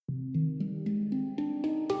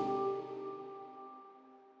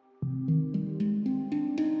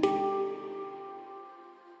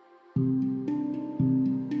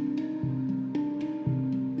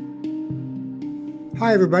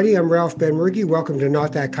Hi, everybody. I'm Ralph Ben-Murgy. Welcome to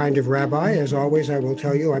Not That Kind of Rabbi. As always, I will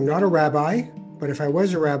tell you I'm not a rabbi, but if I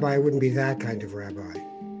was a rabbi, I wouldn't be that kind of rabbi.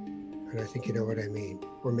 And I think you know what I mean,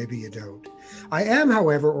 or maybe you don't. I am,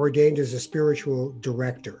 however, ordained as a spiritual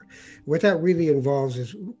director. What that really involves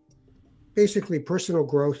is basically personal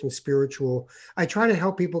growth and spiritual. I try to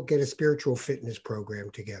help people get a spiritual fitness program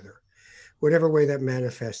together, whatever way that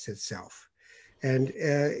manifests itself. And,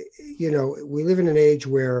 we live in an age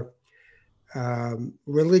where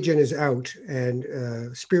religion is out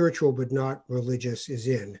and spiritual but not religious is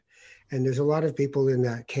in. And there's a lot of people in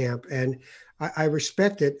that camp. And I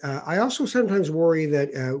respect it. I also sometimes worry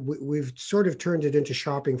that we've sort of turned it into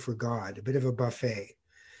shopping for God, a bit of a buffet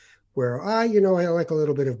where, I like a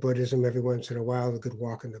little bit of Buddhism every once in a while. A good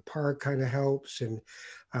walk in the park kind of helps. And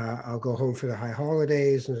I'll go home for the high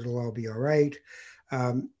holidays and it'll all be all right.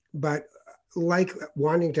 But like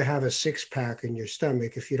wanting to have a six-pack in your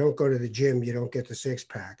stomach, if you don't go to the gym, you don't get the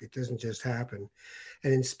six-pack. It doesn't just happen.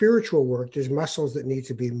 And in spiritual work, there's muscles that need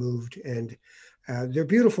to be moved, and they're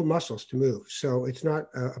beautiful muscles to move. So it's not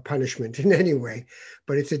a punishment in any way,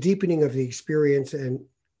 but it's a deepening of the experience and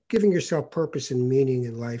giving yourself purpose and meaning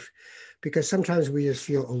in life, because sometimes we just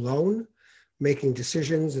feel alone making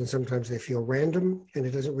decisions, and sometimes they feel random, and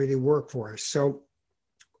it doesn't really work for us. So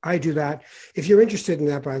I do that. If you're interested in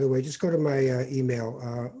that, by the way, just go to my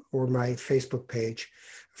email or my Facebook page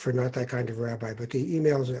for Not That Kind of Rabbi. But the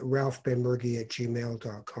email is at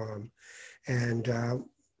ralphbenmurgy@gmail.com. And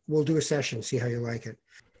we'll do a session, see how you like it.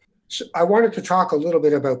 So I wanted to talk a little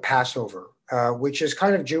bit about Passover, which is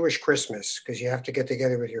kind of Jewish Christmas, because you have to get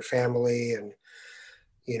together with your family and,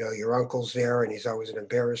 your uncle's there and he's always an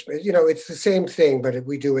embarrassment. It's the same thing, but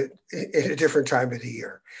we do it at a different time of the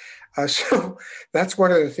year. So that's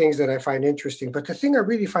one of the things that I find interesting. But the thing I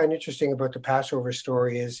really find interesting about the Passover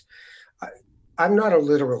story is I'm not a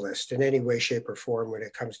literalist in any way, shape, or form when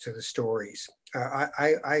it comes to the stories.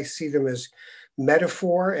 I see them as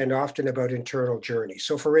metaphor and often about internal journey.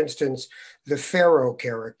 So for instance, the Pharaoh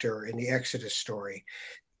character in the Exodus story,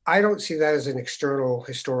 I don't see that as an external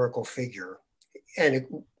historical figure. And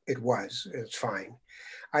it's fine.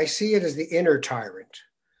 I see it as the inner tyrant,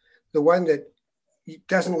 the one that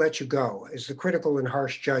doesn't let you go, is the critical and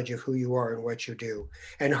harsh judge of who you are and what you do,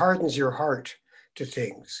 and hardens your heart to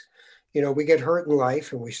things. We get hurt in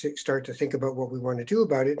life and we start to think about what we want to do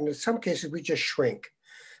about it. And in some cases, we just shrink.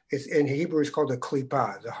 It's, in Hebrew, it's called a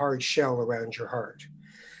klippah, the hard shell around your heart.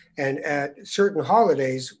 And at certain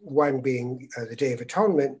holidays, one being the Day of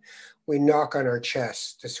Atonement, we knock on our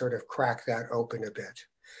chests to sort of crack that open a bit.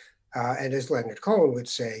 And as Leonard Cohen would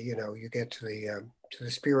say, you get to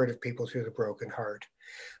the spirit of people through the broken heart.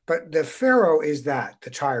 But the Pharaoh is the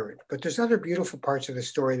tyrant. But there's other beautiful parts of the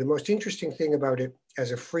story. The most interesting thing about it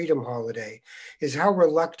as a freedom holiday is how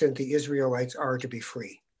reluctant the Israelites are to be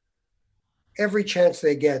free. Every chance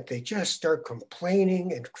they get, they just start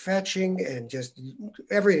complaining and fetching, and just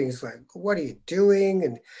everything's like, what are you doing?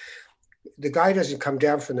 And the guy doesn't come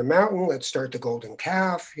down from the mountain. Let's start the golden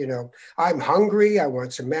calf. I'm hungry. I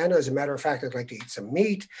want some manna. As a matter of fact, I'd like to eat some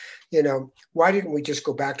meat. Why didn't we just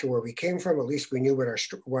go back to where we came from? At least we knew what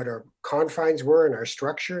our confines were and our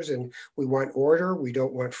structures, and we want order. We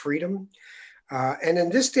don't want freedom. And in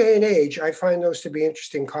this day and age, I find those to be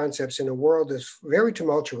interesting concepts in a world that's very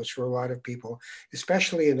tumultuous for a lot of people,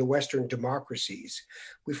 especially in the Western democracies.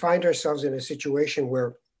 We find ourselves in a situation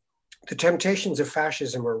where the temptations of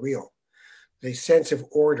fascism are real. The sense of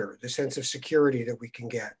order, the sense of security that we can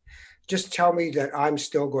get. Just tell me that I'm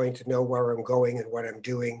still going to know where I'm going and what I'm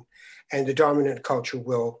doing, and the dominant culture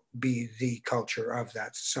will be the culture of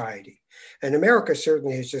that society. And America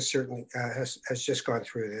certainly has just gone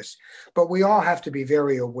through this, but we all have to be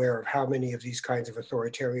very aware of how many of these kinds of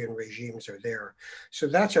authoritarian regimes are there. So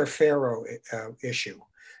that's our Pharaoh issue,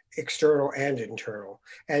 external and internal.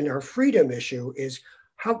 And our freedom issue is,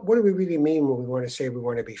 what do we really mean when we want to say we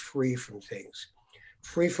want to be free from things?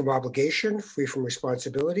 Free from obligation, free from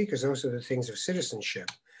responsibility, because those are the things of citizenship.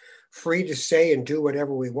 Free to say and do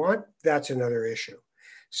whatever we want, that's another issue.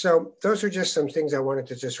 So those are just some things I wanted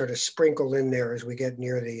to just sort of sprinkle in there as we get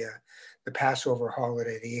near the Passover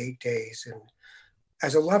holiday, the 8 days. And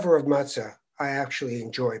as a lover of matzah, I actually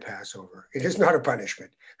enjoy Passover. It is not a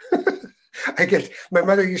punishment. My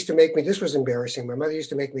mother used to make me, this was embarrassing, my mother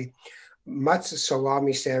used to make me matzah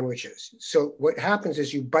salami sandwiches. So what happens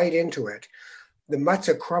is you bite into it, the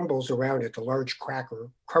matzah crumbles around it, the large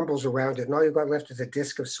cracker crumbles around it, and all you've got left is a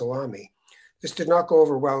disc of salami. This did not go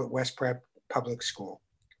over well at West Prep Public School.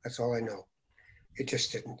 That's all I know. It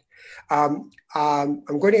just didn't. I'm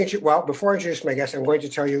going to, before I introduce my guest, I'm going to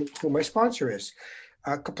tell you who my sponsor is.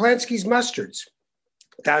 Kaplansky's Mustards.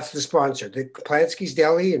 That's the sponsor, the Kaplansky's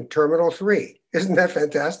Deli in Terminal 3. Isn't that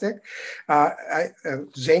fantastic?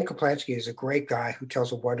 Zane Kaplansky is a great guy who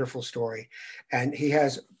tells a wonderful story. And he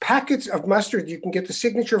has packets of mustard. You can get the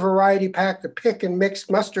signature variety pack, the pick and mix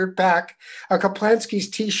mustard pack, a Kaplansky's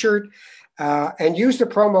t-shirt, and use the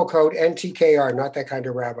promo code NTKR, not that kind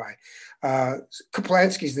of rabbi.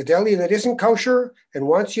 Kaplansky's, the deli that isn't kosher and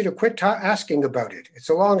wants you to quit asking about it. It's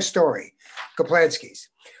a long story. Kaplansky's.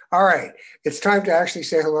 All right, it's time to actually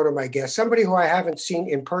say hello to my guest, somebody who I haven't seen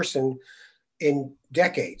in person in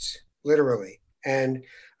decades, literally. And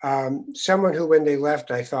someone who, when they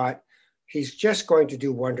left, I thought, he's just going to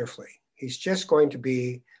do wonderfully. He's just going to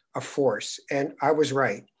be a force. And I was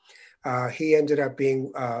right. He ended up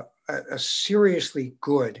being a seriously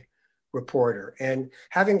good reporter. And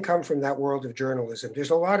having come from that world of journalism, there's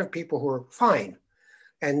a lot of people who are fine.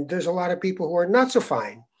 And there's a lot of people who are not so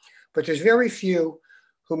fine. But there's very few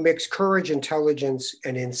who mix courage, intelligence,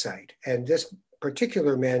 and insight. And this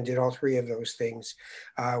particular man did all three of those things,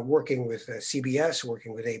 working with CBS,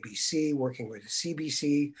 working with ABC, working with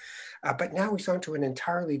CBC. But now he's on to an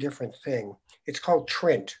entirely different thing. It's called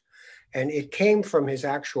Trint. And it came from his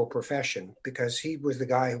actual profession, because he was the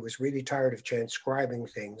guy who was really tired of transcribing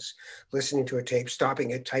things, listening to a tape,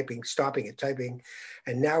 stopping it, typing, stopping it, typing.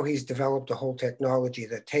 And now he's developed a whole technology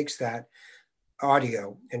that takes that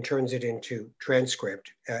audio and turns it into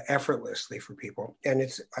transcript effortlessly for people. And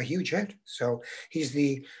it's a huge hit. So he's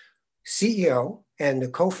the CEO and the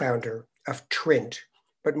co-founder of Trint.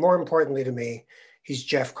 But more importantly to me, he's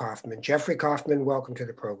Jeff Koffman. Jeffrey Koffman, welcome to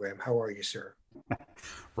the program. How are you, sir?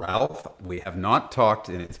 Ralph, we have not talked,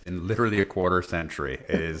 and it's been literally a quarter century.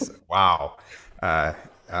 It is, wow.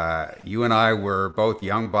 You and I were both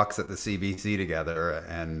young bucks at the CBC together,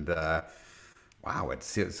 and wow, it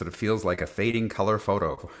sort of feels like a fading color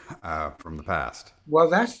photo from the past. Well,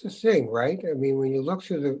 that's the thing, right? I mean, when you look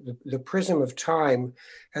through the prism of time,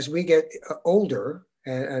 as we get older,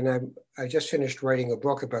 and I just finished writing a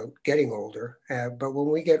book about getting older, but when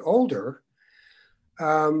we get older,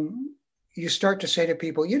 you start to say to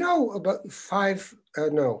people, about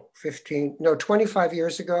 25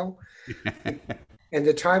 years ago, and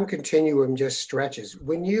the time continuum just stretches.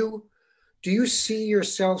 Do you see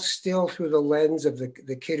yourself still through the lens of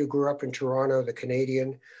the kid who grew up in Toronto, the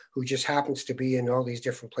Canadian, who just happens to be in all these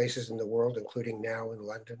different places in the world, including now in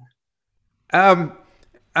London?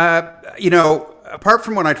 Apart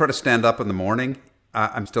from when I try to stand up in the morning,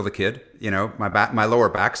 I'm still the kid. My lower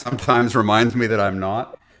back sometimes reminds me that I'm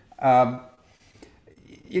not.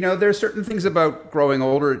 There's certain things about growing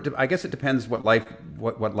older. I guess it depends what life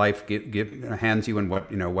hands you, and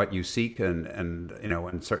what you seek, and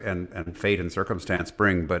fate and circumstance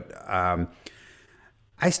bring. But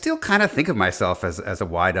I still kind of think of myself as a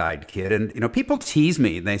wide-eyed kid, and people tease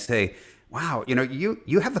me and they say, "Wow,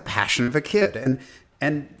 you have the passion of a kid,"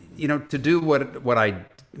 and to do what I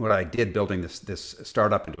did, building this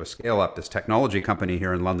startup into a scale-up, this technology company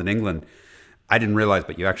here in London, England. I didn't realize,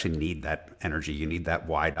 but you actually need that energy. You need that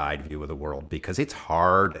wide-eyed view of the world, because it's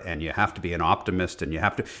hard, and you have to be an optimist, and you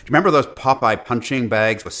have to remember those Popeye punching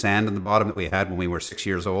bags with sand in the bottom that we had when we were 6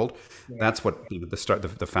 years old. Yeah. That's what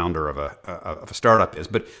the founder of a startup is.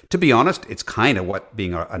 But to be honest, it's kind of what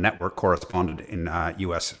being a network correspondent in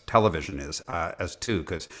U.S. television is as too,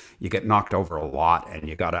 because you get knocked over a lot, and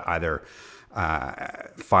you got to either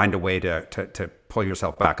find a way to pull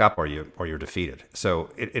yourself back up, or you're defeated. So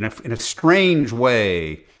in a strange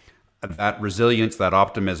way, that resilience, that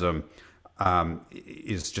optimism,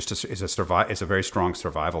 is a very strong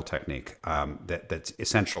survival technique that's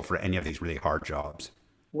essential for any of these really hard jobs.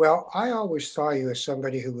 Well, I always saw you as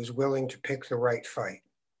somebody who was willing to pick the right fight.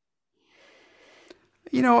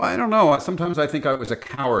 I don't know. Sometimes I think I was a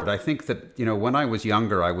coward. I think that when I was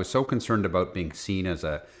younger, I was so concerned about being seen as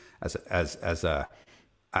a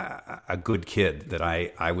good kid that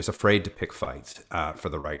I was afraid to pick fights for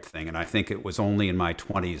the right thing. And I think it was only in my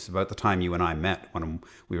 20s, about the time you and I met, when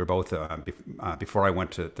we were both before I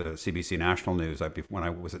went to the CBC National News,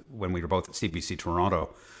 when we were both at CBC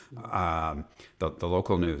Toronto, the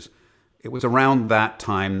local news. It was around that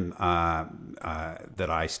time that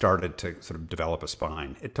I started to sort of develop a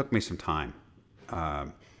spine. It took me some time.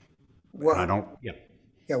 Well, I don't. Yeah.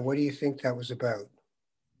 Yeah. What do you think that was about?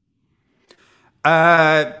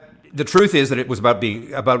 The truth is that it was about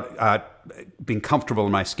being comfortable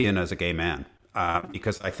in my skin as a gay man,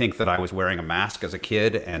 because I think that I was wearing a mask as a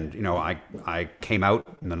kid, and I came out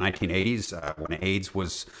in the 1980s when AIDS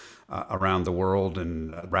was around the world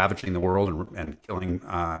and ravaging the world and killing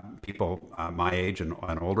people my age and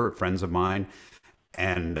older, friends of mine.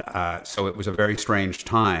 And so it was a very strange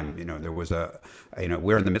time. There was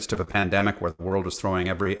we're in the midst of a pandemic where the world is throwing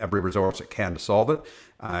every resource it can to solve it.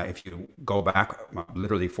 If you go back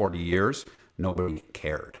literally 40 years, nobody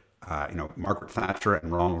cared. Margaret Thatcher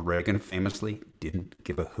and Ronald Reagan famously didn't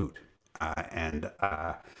give a hoot.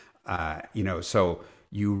 So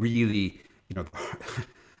you really,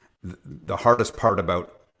 the hardest part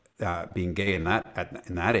about being gay in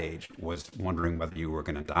that age was wondering whether you were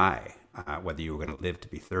going to die, whether you were going to live to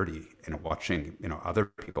be 30, and watching other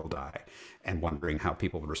people die, and wondering how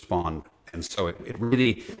people would respond. And so it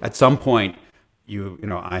really, at some point,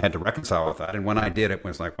 I had to reconcile with that. And when I did, it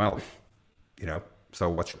was like, well, so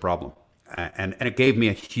what's your problem? And it gave me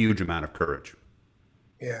a huge amount of courage.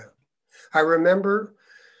 Yeah, I remember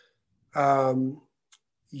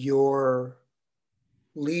your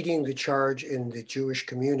leading the charge in the Jewish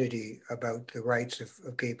community about the rights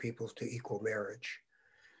of gay people to equal marriage.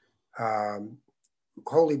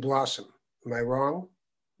 Holy Blossom, am I wrong?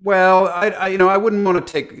 Well, I wouldn't want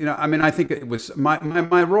to take, I think it was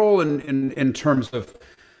my role in terms of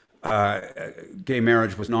gay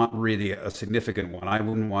marriage was not really a significant one.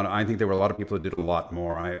 I think there were a lot of people who did a lot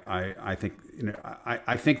more. I think,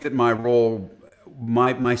 I think that my role,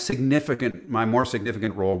 my more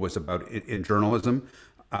significant role was about in journalism,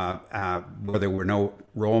 where there were no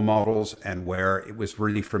role models, and where it was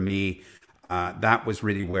really, for me, that was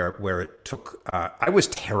really where it took. I was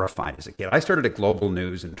terrified as a kid. I started at Global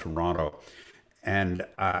News in Toronto, and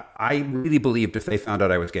I really believed if they found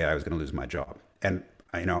out I was gay, I was going to lose my job. And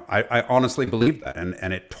I honestly believed that,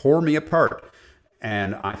 and it tore me apart.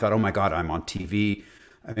 And I thought, oh my God, I'm on TV.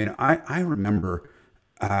 I remember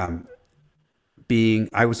I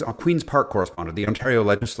was a Queen's Park correspondent, the Ontario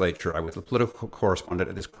legislature. I was a political correspondent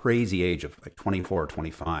at this crazy age of like 24 or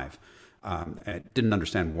 25. And I didn't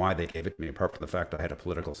understand why they gave it to me, apart from the fact I had a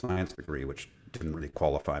political science degree, which didn't really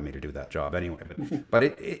qualify me to do that job anyway.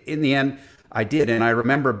 But in the end, I did. And I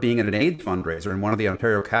remember being at an AIDS fundraiser, and one of the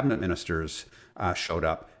Ontario cabinet ministers showed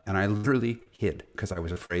up, and I literally hid because I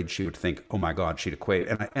was afraid she would think, oh my God, she'd equate.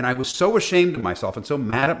 And I was so ashamed of myself and so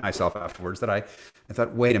mad at myself afterwards that I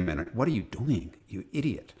thought, wait a minute, what are you doing, you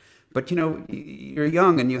idiot? But you're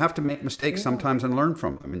young, and you have to make mistakes sometimes and learn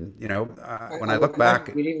from them. And when I look back,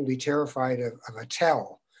 you'd even be terrified of a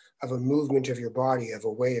tell, of a movement of your body, of a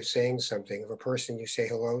way of saying something, of a person you say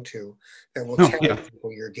hello to that will tell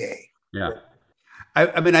people you're gay. Yeah.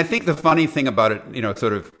 I think the funny thing about it,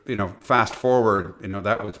 sort of, fast forward,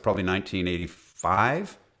 that was probably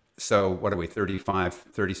 1985. So what are we,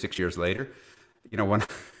 36 years later? When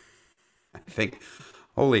I think,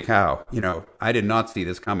 holy cow, I did not see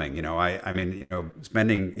this coming.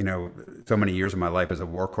 Spending, so many years of my life as a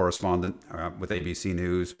war correspondent with ABC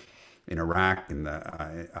News in Iraq, in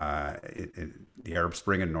the Arab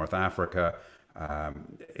Spring in North Africa,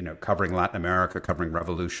 covering Latin America, covering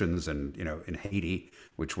revolutions, and, in Haiti,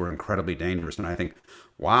 which were incredibly dangerous. And I think,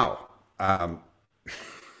 wow,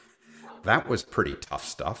 that was pretty tough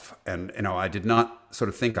stuff. And, I did not sort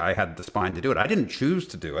of think I had the spine to do it. I didn't choose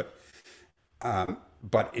to do it.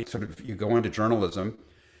 But it sort of, you go into journalism,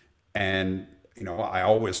 and, I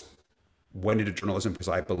always went into journalism because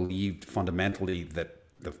I believed fundamentally that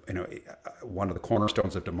one of the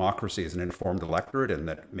cornerstones of democracy is an informed electorate, and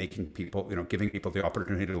that making people, giving people the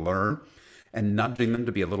opportunity to learn and nudging them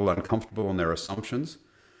to be a little uncomfortable in their assumptions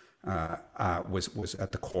was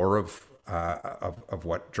at the core of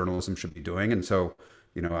what journalism should be doing. And so,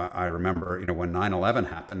 I remember, when 9/11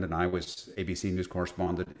 happened, and I was ABC News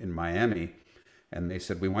correspondent in Miami, and they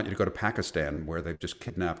said, we want you to go to Pakistan, where they've just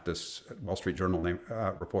kidnapped this Wall Street Journal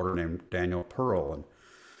reporter named Daniel Pearl.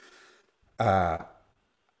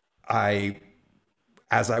 And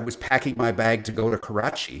as I was packing my bag to go to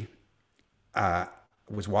Karachi,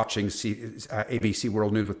 was watching ABC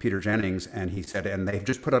World News with Peter Jennings, and he said, and they've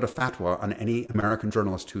just put out a fatwa on any American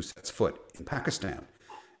journalist who sets foot in Pakistan.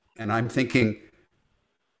 And I'm thinking,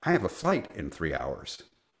 I have a flight in 3 hours,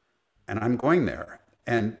 and I'm going there.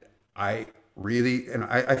 And I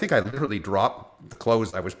think I literally dropped the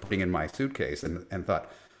clothes I was putting in my suitcase, and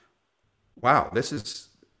thought, wow, this is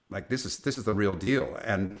the real deal.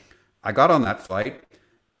 And I got on that flight,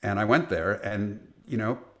 and I went there, and,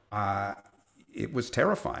 it was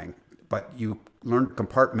terrifying, but you learn to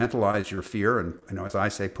compartmentalize your fear, and, as I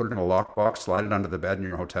say, put it in a lockbox, slide it under the bed in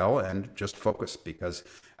your hotel, and just focus, because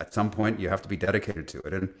at some point you have to be dedicated to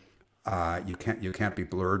it. And you can't be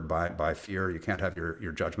blurred by fear. You can't have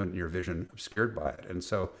your judgment and your vision obscured by it. And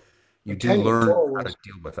so you do learn how to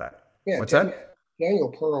deal with that. Yeah, What's that?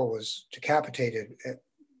 Daniel Pearl was decapitated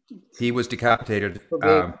He was decapitated for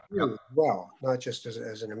being a Jew as well, not just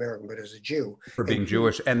as an American, but as a Jew. for And being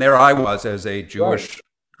Jewish, and there I was as a right, Jewish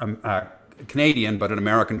Canadian, but an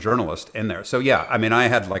American journalist in there. So yeah, I mean, I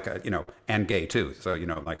had like a and gay too. So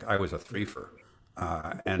like I was a threefer,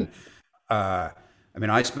 and I mean,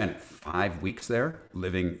 I spent 5 weeks there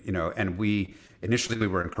living, and we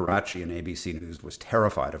were in Karachi, and ABC News was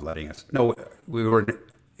terrified of letting us. No, we were in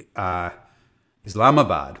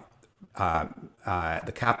Islamabad,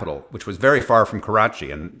 the capital, which was very far from Karachi.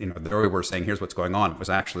 And, there we were saying, here's what's going on. It was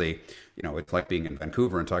actually, it's like being in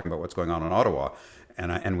Vancouver and talking about what's going on in Ottawa.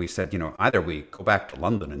 And we said, either we go back to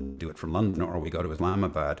London and do it from London, or we go to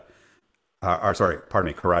Islamabad. Or sorry, pardon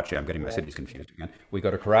me, Karachi. I'm getting my cities confused again. We go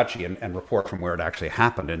to Karachi and report from where it actually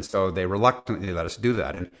happened. And so they reluctantly let us do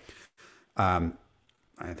that. And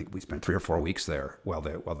I think we spent 3 or 4 weeks there while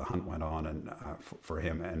the hunt went on and for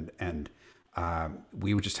him. And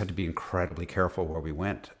we just had to be incredibly careful where we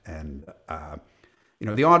went. And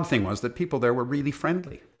the odd thing was that people there were really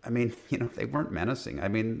friendly. I mean, they weren't menacing. I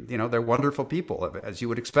mean, they're wonderful people, as you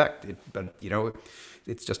would expect. But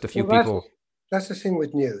it's just a few people. That's the thing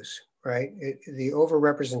with news, right? The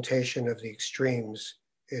overrepresentation of the extremes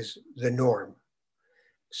is the norm.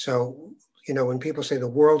 So, when people say the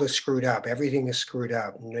world is screwed up, everything is screwed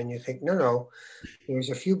up, and then you think, no, there's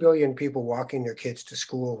a few billion people walking their kids to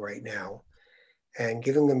school right now and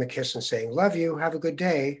giving them a kiss and saying, love you, have a good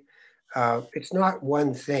day. It's not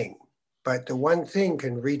one thing, but the one thing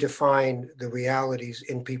can redefine the realities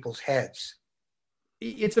in people's heads.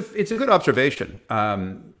 It's a good observation.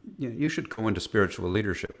 You should go into spiritual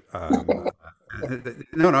leadership.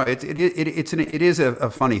 No, it is a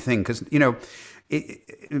funny thing because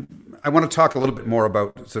I want to talk a little bit more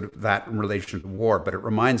about sort of that in relation to war, but it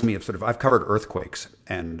reminds me of sort of I've covered earthquakes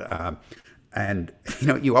and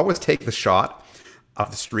you always take the shot of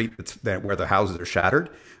the street where the houses are shattered.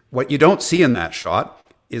 What you don't see in that shot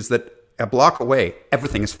is that a block away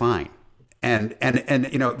everything is fine. And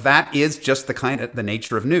that is just the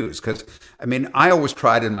nature of news. Because I mean, I always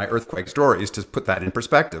tried in my earthquake stories to put that in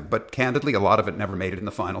perspective, but candidly, a lot of it never made it in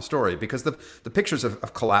the final story because the pictures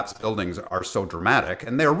of collapsed buildings are so dramatic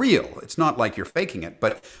and they're real. It's not like you're faking it,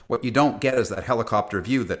 but what you don't get is that helicopter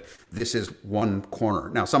view that this is one corner.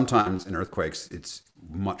 Now, sometimes in earthquakes, it's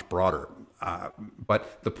much broader.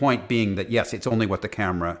 But the point being that yes, it's only what the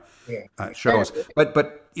camera shows.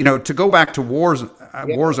 But to go back to war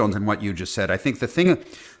zones and what you just said, I think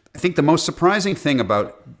the most surprising thing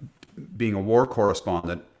about being a war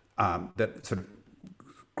correspondent that sort of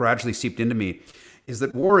gradually seeped into me is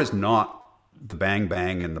that war is not the bang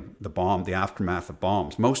bang and the bomb, the aftermath of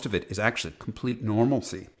bombs. Most of it is actually complete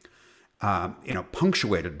normalcy,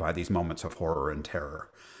 punctuated by these moments of horror and terror.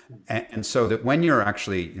 And so that when you're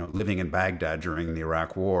actually living in Baghdad during the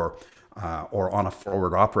Iraq War or on a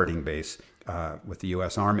forward operating base with the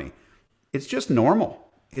U.S. Army, it's just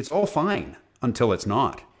normal. It's all fine until it's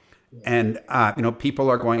not. And people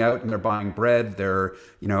are going out and they're buying bread. They're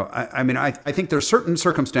I think there's certain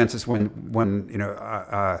circumstances when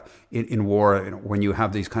in war when you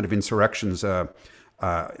have these kind of insurrections. I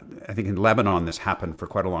think in Lebanon this happened for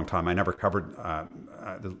quite a long time. I never covered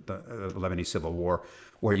the Lebanese Civil War,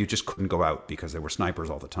 where you just couldn't go out because there were snipers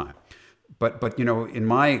all the time. But in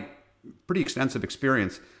my pretty extensive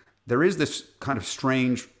experience, there is this kind of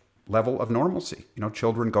strange level of normalcy.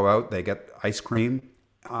 Children go out, they get ice cream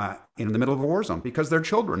in the middle of a war zone because they're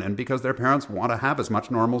children and because their parents want to have as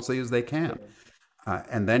much normalcy as they can.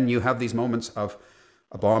 And then you have these moments of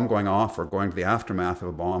a bomb going off or going to the aftermath of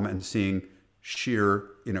a bomb and seeing sheer,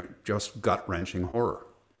 just gut-wrenching horror.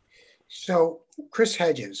 So Chris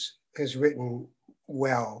Hedges has written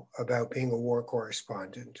well about being a war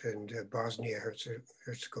correspondent in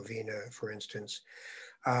Bosnia-Herzegovina, for instance,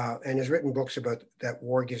 and has written books about that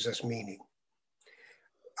war gives us meaning.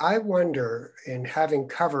 I wonder, in having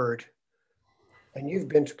covered, and you've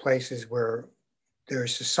been to places where there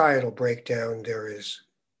is societal breakdown, there is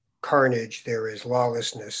carnage, there is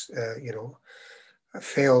lawlessness,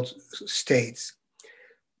 failed states.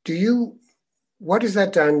 What has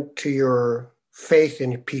that done to your faith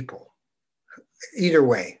in people? Either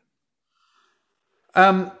way.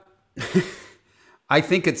 I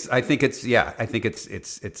think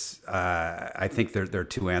there are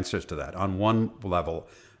two answers to that. On one level,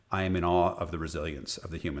 I am in awe of the resilience of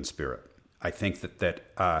the human spirit. I think that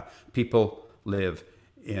people live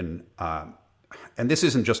in, and this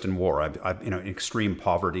isn't just in war. In extreme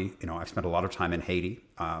poverty. I've spent a lot of time in Haiti.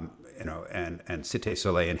 And Cité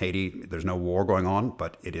Soleil in Haiti. There's no war going on,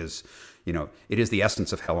 but it is the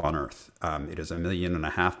essence of hell on earth. It is 1.5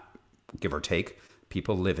 million, give or take,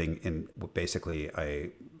 people living in basically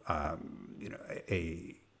a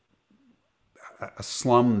a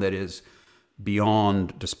slum that is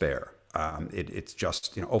beyond despair. It's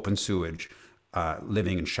just open sewage,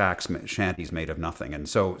 living in shanties made of nothing.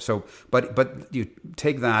 And but you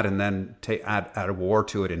take that and then add a war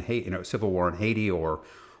to it in Haiti, civil war in Haiti, or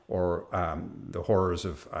the horrors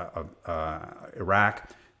of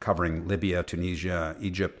Iraq, covering Libya, Tunisia,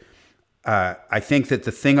 Egypt. I think that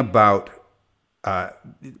the thing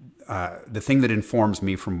that informs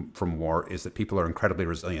me from war is that people are incredibly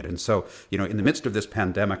resilient. And so, in the midst of this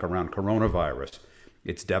pandemic around coronavirus,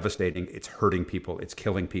 it's devastating, it's hurting people, it's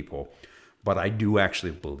killing people. But I do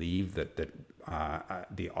actually believe that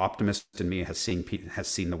the optimist in me has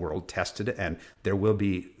seen the world tested, and there will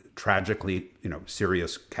be tragically,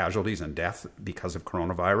 serious casualties and death because of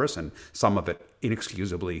coronavirus, and some of it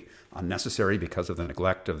inexcusably unnecessary because of the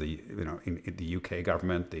neglect of the the UK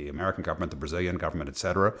government, the American government, the Brazilian government,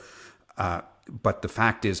 etc. But the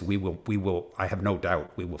fact is, we will. I have no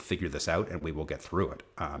doubt we will figure this out, and we will get through it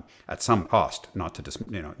at some cost. Not to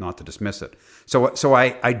dismiss it. So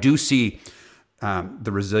I do see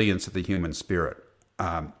the resilience of the human spirit.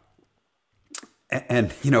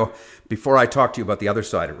 And before I talk to you about the other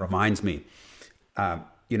side, it reminds me, one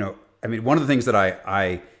of the things that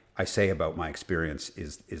I say about my experience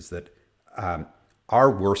is that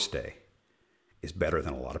our worst day is better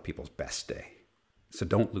than a lot of people's best day. So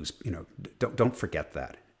don't don't forget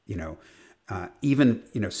that. Even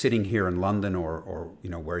sitting here in London or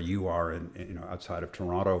where you are in outside of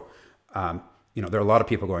Toronto, there are a lot of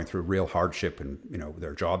people going through real hardship, and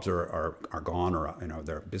their jobs are gone, or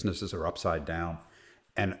their businesses are upside down,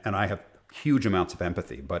 and I have huge amounts of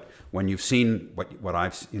empathy. But when you've seen what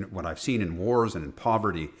I've seen in wars and in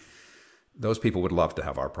poverty, those people would love to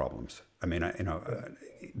have our problems.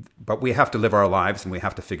 But we have to live our lives, and we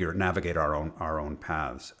have to navigate our own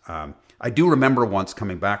paths. I do remember once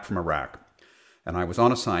coming back from Iraq, and I was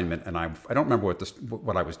on assignment, and I don't remember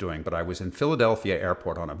what I was doing, but I was in Philadelphia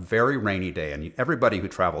airport on a very rainy day, and everybody who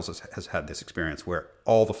travels has had this experience where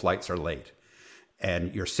all the flights are late,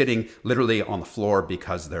 and you're sitting literally on the floor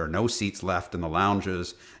because there are no seats left in the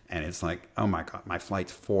lounges, and it's like, oh my God, my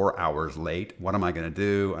flight's 4 hours late. What am I going to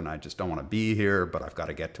do? And I just don't want to be here, but I've got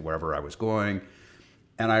to get to wherever I was going.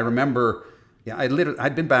 And I remember,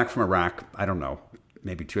 I'd been back from Iraq, I don't know,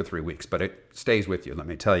 maybe 2 or 3 weeks, but it stays with you, let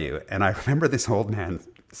me tell you. And I remember this old man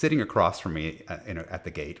sitting across from me, at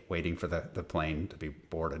the gate, waiting for the plane to be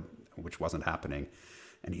boarded, which wasn't happening.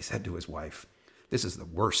 And he said to his wife, "This is the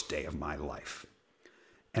worst day of my life."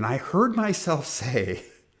 And I heard myself say,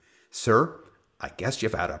 "Sir, I guess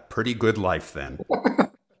you've had a pretty good life then."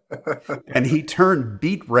 And he turned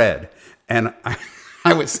beet red. And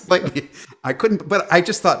I was like, I couldn't, but I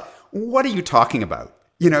just thought, what are you talking about?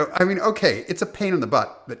 Okay, it's a pain in the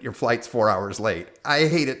butt that your flight's 4 hours late. I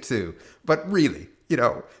hate it too. But really,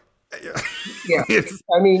 Yeah,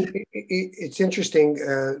 it's interesting.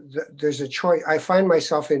 There's a choice. I find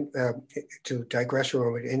myself to digress for a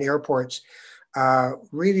moment, in airports,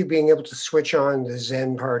 really being able to switch on the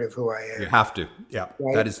Zen part of who I am. You have to. Yeah.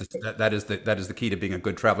 Right? That is the key to being a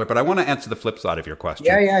good traveler. But I want to answer the flip side of your question.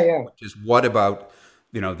 Yeah. Which is, what about,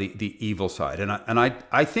 the evil side? And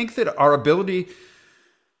I think that our ability,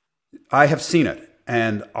 I have seen it,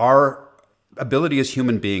 and our ability as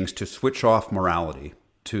human beings to switch off morality,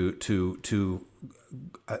 to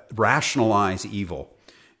rationalize evil,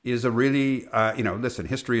 is a really, listen,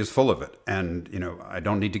 history is full of it. And, I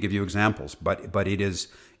don't need to give you examples, but it is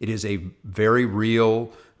a very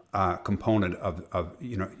real component of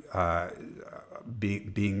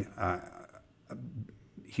being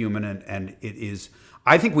human. And it is,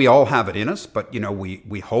 I think we all have it in us, but,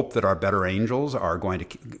 we hope that our better angels are going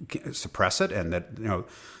to suppress it, and that,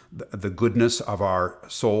 the goodness of our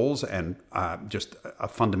souls and just a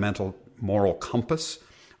fundamental moral compass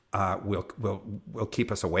will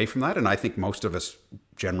keep us away from that. And I think most of us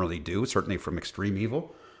generally do, certainly from extreme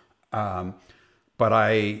evil. But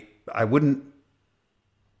I wouldn't,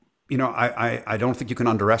 I don't think you can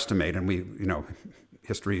underestimate, and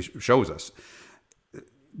history shows us,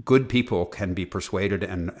 good people can be persuaded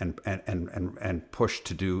and pushed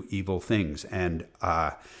to do evil things. And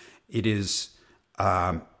it is,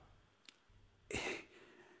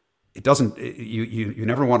 it doesn't, you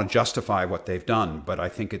never want to justify what they've done, but I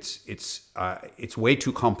think it's way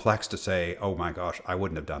too complex to say, oh my gosh, I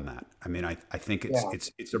wouldn't have done that. I think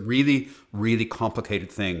it's a really, really complicated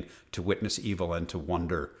thing to witness evil and to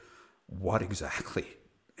wonder what exactly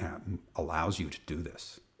allows you to do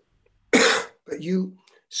this. But you've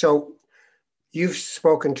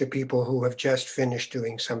spoken to people who have just finished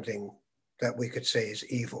doing something that we could say is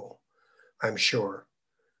evil, I'm sure,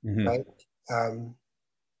 mm-hmm. Right?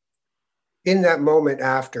 In that moment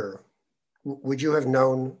after, Would you have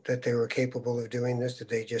known that they were capable of doing this? Did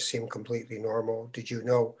they just seem completely normal? Did you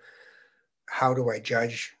know, how do I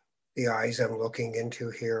judge the eyes I'm looking into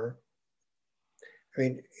here? I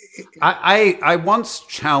mean, I once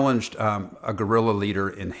challenged a guerrilla leader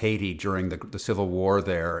in Haiti during the civil war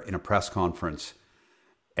there in a press conference,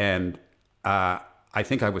 and I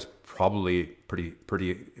think I was probably pretty.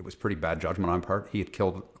 It was pretty bad judgment on my part. He had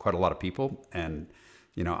killed quite a lot of people, and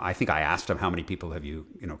I think I asked him how many people have you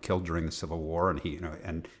killed during the civil war, and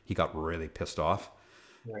he got really pissed off.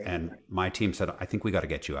 right. And my team said, I think we got to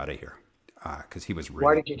get you out of here because he was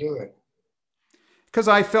Why really. did you do it? Because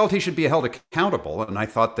I felt he should be held accountable, and I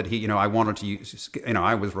thought that I wanted to use,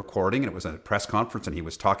 I was recording, and it was a press conference, and he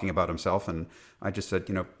was talking about himself, and I just said,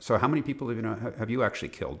 so how many people have you actually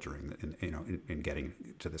killed during, in getting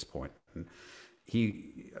to this point? And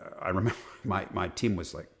I remember my team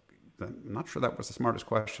was like, I'm not sure that was the smartest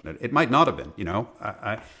question. It might not have been,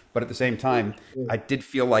 but at the same time, I did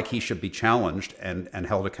feel like he should be challenged and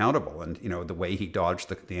held accountable, and the way he dodged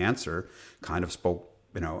the answer kind of spoke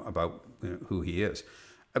about who he is.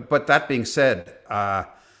 But that being said, I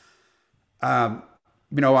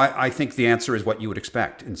think the answer is what you would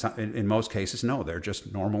expect. In most cases, no, they're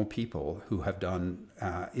just normal people who have done.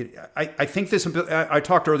 I think this. I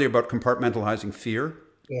talked earlier about compartmentalizing fear.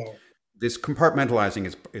 Yeah, This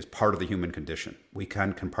compartmentalizing is part of the human condition. We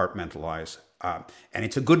can compartmentalize, and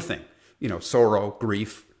it's a good thing. Sorrow,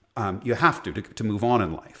 grief. You have to move on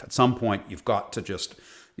in life. At some point, you've got to just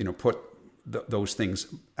put those things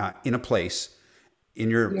in a place in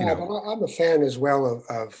your. yeah, but I'm a fan as well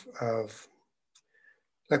of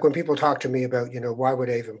like when people talk to me about, why would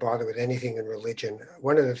I even bother with anything in religion?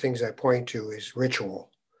 One of the things I point to is ritual,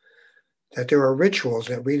 that there are rituals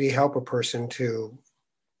that really help a person to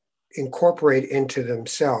incorporate into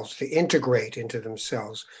themselves, to integrate into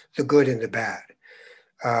themselves the good and the bad.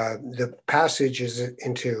 The passages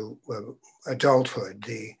into adulthood,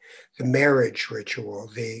 the marriage ritual,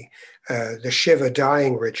 the Shiva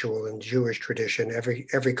dying ritual in Jewish tradition.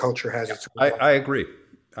 Every culture has its own. I agree.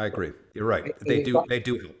 I agree. You're right. And They it's do. not- They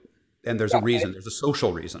do help, and there's a yeah, reason. There's a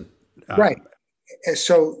social reason. right. And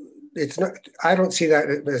so it's not. I don't see that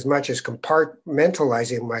as much as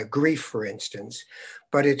compartmentalizing my grief, for instance,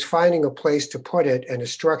 but it's finding a place to put it, and a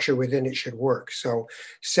structure within it should work. So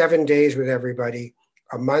 7 days with everybody,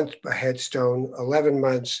 a month a headstone, 11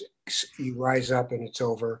 months you rise up and it's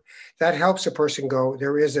over. That helps a person go,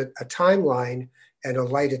 there is a timeline and a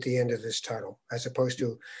light at the end of this tunnel, as opposed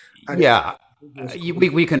to Yeah,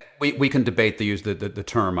 we can debate the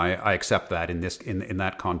term. I accept that in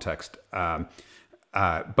that context. But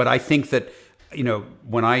I think that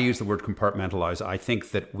when I use the word compartmentalize, I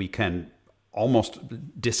think that we can almost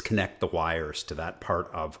disconnect the wires to that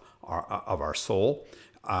part of our soul,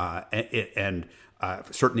 and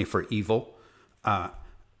certainly for evil.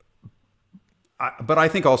 But I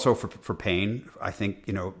think also for pain, I think,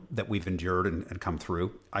 that we've endured and come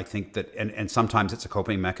through. I think that, and sometimes it's a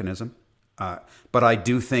coping mechanism. But I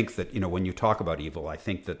do think that, when you talk about evil, I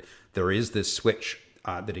think that there is this switch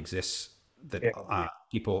that exists that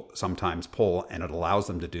people sometimes pull, and it allows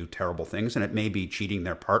them to do terrible things. And it may be cheating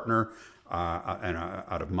their partner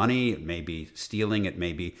out of money. It may be stealing. It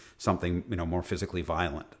may be something, more physically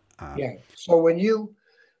violent. yeah. So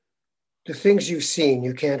the things you've seen,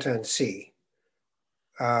 you can't unsee.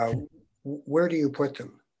 Where do you put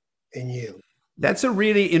them in you? That's a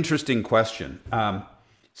really interesting question.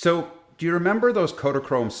 So, do you remember those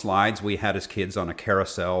Kodachrome slides we had as kids on a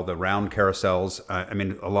carousel, the round carousels? I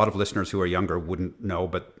mean, a lot of listeners who are younger wouldn't know,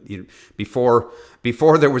 but before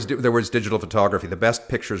there was digital photography, the best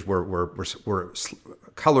pictures were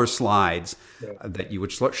color slides that you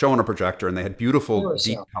would show on a projector, and they had beautiful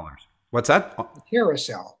Carousel. deep colors. What's that?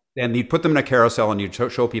 Carousel. And you'd put them in a carousel, and you'd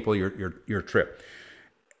show people your trip.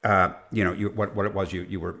 What it was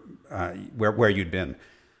you were where you'd been.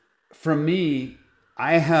 For me,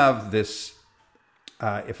 I have this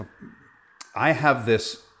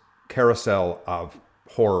carousel of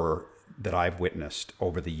horror that I've witnessed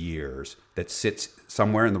over the years that sits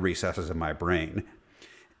somewhere in the recesses of my brain.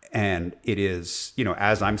 And it is,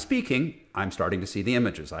 as I'm speaking, I'm starting to see the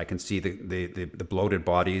images. I can see the bloated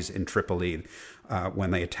bodies in Tripoli when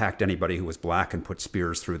they attacked anybody who was black and put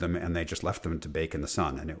spears through them, and they just left them to bake in the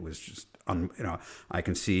sun. And it was just, I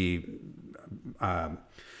can see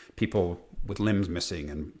people with limbs missing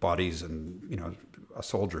and bodies, and a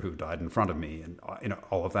soldier who died in front of me, and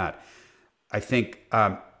all of that. I think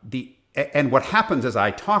and what happens as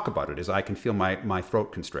I talk about it is I can feel my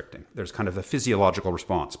throat constricting. There's kind of a physiological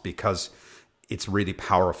response because it's really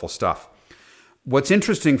powerful stuff. What's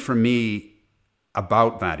interesting for me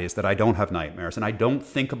about that is that I don't have nightmares, and I don't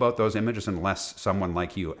think about those images unless someone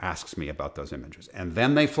like you asks me about those images. And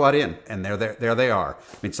then they flood in, and there they are.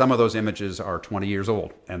 I mean, some of those images are 20 years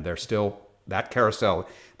old, and they're still, that carousel,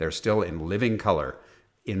 they're still in living color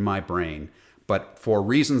in my brain. But for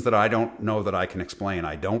reasons that I don't know that I can explain,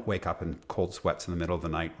 I don't wake up in cold sweats in the middle of the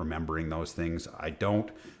night remembering those things. I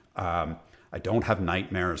don't have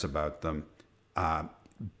nightmares about them,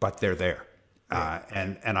 but they're there.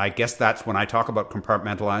 And I guess that's when I talk about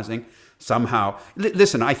compartmentalizing. Somehow,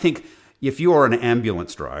 listen, I think if you are an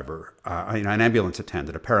ambulance driver, an ambulance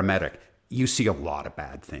attendant, a paramedic, you see a lot of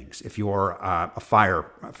bad things. If you're a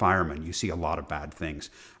fireman, you see a lot of bad things.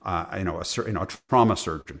 A trauma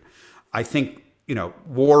surgeon. I think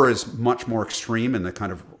war is much more extreme in the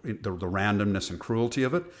kind of the randomness and cruelty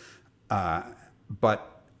of it.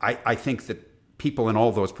 But I think that people in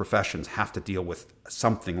all those professions have to deal with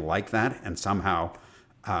something like that, and somehow,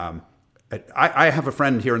 I have a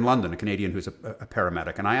friend here in London, a Canadian who's a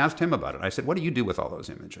paramedic, and I asked him about it. I said, "What do you do with all those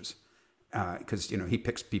images?" Because he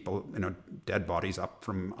picks people, dead bodies up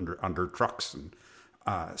from under trucks and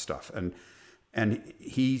stuff, and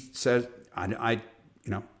he said,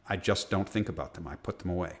 I just don't think about them. I put them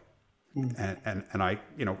away, and I,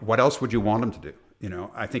 what else would you want them to do?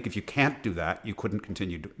 I think if you can't do that, you couldn't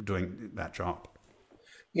continue doing that job.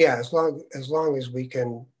 Yeah, as long as we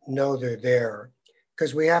can know they're there,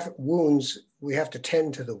 because we have wounds, we have to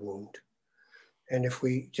tend to the wound, and if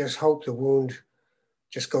we just hope the wound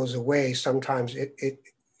just goes away, sometimes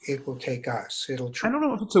it will take us. I don't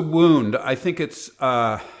know if it's a wound. I think it's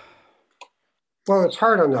well, it's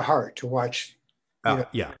hard on the heart to watch.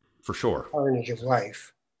 Yeah, for sure. Carnage of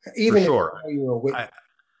life, even for sure. If you were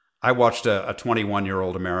I watched a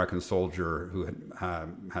 21-year-old American soldier who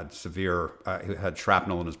had severe, who had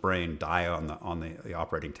shrapnel in his brain, die on the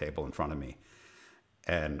operating table in front of me,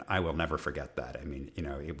 and I will never forget that. I mean,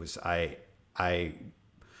 it was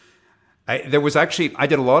there was actually, I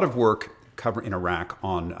did a lot of work covering in Iraq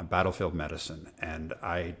on battlefield medicine, and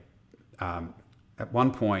I at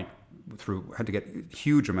one point had to get a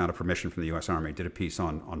huge amount of permission from the U.S. Army. Did a piece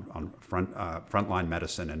on frontline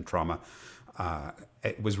medicine and trauma.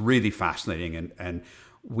 It was really fascinating, and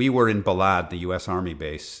we were in Balad, the U.S. Army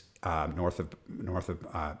base north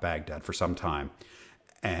of Baghdad, for some time,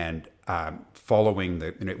 and following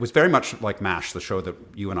it was very much like MASH, the show that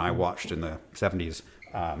you and I watched in the 70s.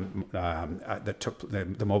 That took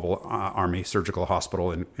the mobile army surgical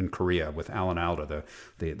hospital in Korea with Alan Alda,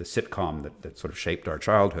 the sitcom that sort of shaped our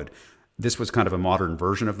childhood. This was kind of a modern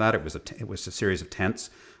version of that. It was a series of tents,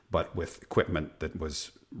 but with equipment that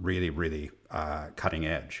was really, really cutting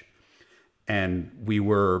edge. And we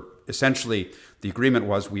were essentially, the agreement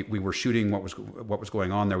was we were shooting what was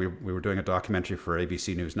going on there. We were doing a documentary for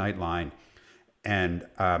ABC News Nightline, and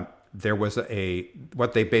there was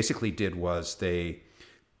what they basically did was they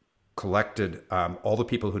collected all the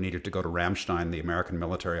people who needed to go to Ramstein, the American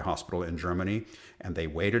military hospital in Germany, and they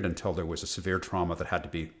waited until there was a severe trauma that had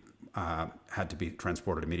to be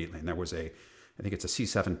transported immediately. And there was I think it's a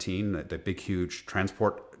C-17, the big, huge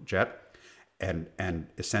transport jet, and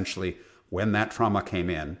essentially when that trauma came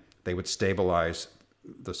in, they would stabilize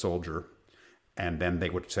the soldier, and then they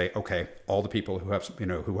would say, okay, all the people who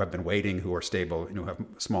have been waiting, who are stable, who have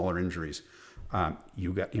smaller injuries.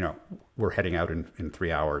 We're heading out in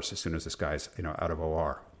 3 hours as soon as this guy's out of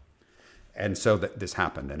OR, and so this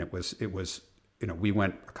happened, and it was we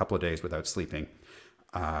went a couple of days without sleeping,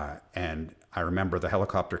 and I remember the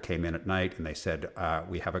helicopter came in at night, and they said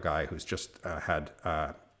we have a guy who's just had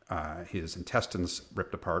his intestines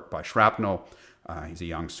ripped apart by shrapnel. He's a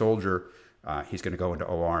young soldier. He's going to go into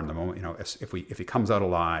OR in the moment. If he comes out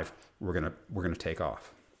alive, we're gonna take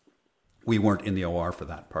off. We weren't in the OR for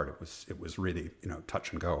that part. It was really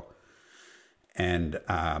touch and go, and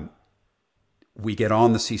we get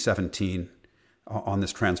on the C-17 on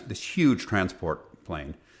this huge transport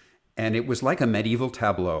plane, and it was like a medieval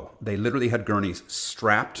tableau. They literally had gurneys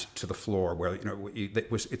strapped to the floor where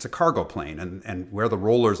it's a cargo plane, and where the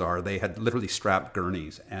rollers are, they had literally strapped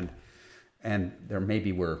gurneys, and there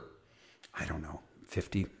maybe were, I don't know,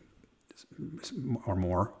 50 or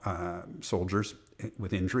more soldiers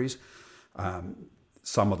with injuries.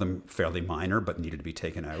 Some of them fairly minor, but needed to be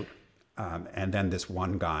taken out. And then this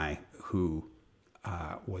one guy who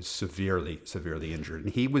was severely injured.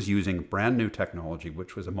 And he was using brand new technology,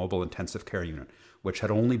 which was a mobile intensive care unit, which had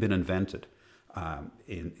only been invented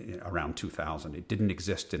in around 2000. It didn't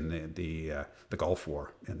exist in the Gulf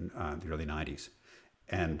War in the early 90s.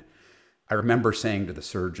 And I remember saying to the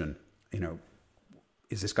surgeon,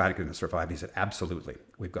 is this guy going to survive? He said, absolutely.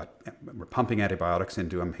 We're pumping antibiotics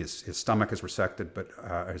into him. His stomach is resected, but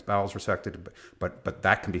his bowels resected, but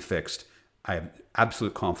that can be fixed. I have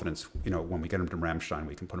absolute confidence, when we get him to Ramstein,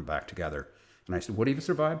 we can put him back together. And I said, would he have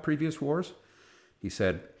survived previous wars? He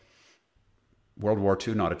said, World War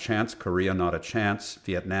II, not a chance. Korea, not a chance.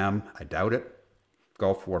 Vietnam, I doubt it.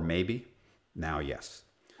 Gulf War, maybe. Now, yes.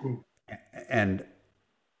 And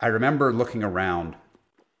I remember looking around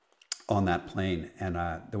on that plane, and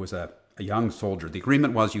there was a young soldier. The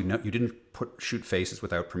agreement was you didn't shoot faces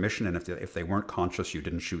without permission, and if they weren't conscious, you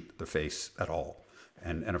didn't shoot the face at all.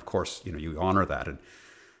 And of course, you honor that. And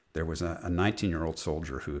there was a 19-year-old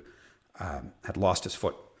soldier who had lost his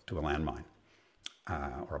foot to a landmine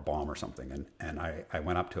or a bomb or something. And I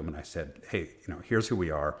went up to him and I said, hey, here's who we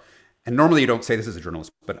are. And normally you don't say this as a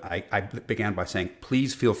journalist, but I began by saying,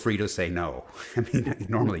 please feel free to say no. I mean,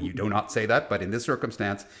 normally you do not say that, but in this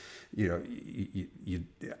circumstance,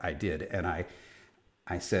 I did. And I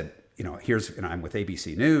said, I'm with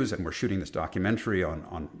ABC News and we're shooting this documentary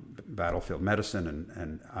on battlefield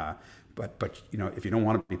medicine. But if you don't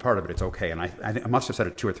want to be part of it, it's okay. And I must have said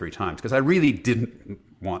it 2 or 3 times because I really didn't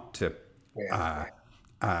want to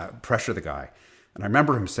pressure the guy. And I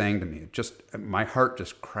remember him saying to me, my heart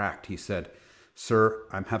just cracked. He said, sir,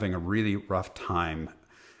 I'm having a really rough time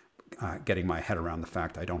getting my head around the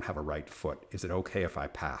fact I don't have a right foot. Is it okay if I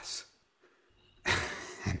pass?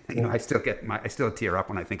 And, I still tear up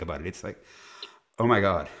when I think about it. It's like, oh my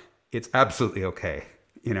God, it's absolutely okay.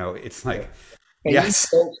 It's like, and yes.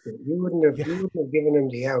 You wouldn't have given him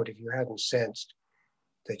the out if you hadn't sensed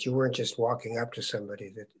that you weren't just walking up to somebody,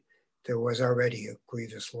 that there was already a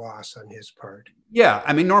grievous loss on his part. Yeah,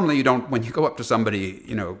 I mean, normally you don't. When you go up to somebody,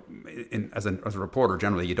 as a reporter,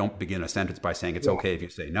 generally you don't begin a sentence by saying it's okay if you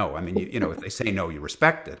say no. I mean, if they say no, you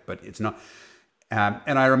respect it, but it's not.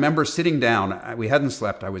 And I remember sitting down. We hadn't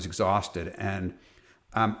slept. I was exhausted, and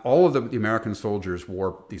all of the American soldiers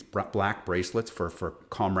wore these black bracelets for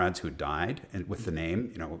comrades who died, and with the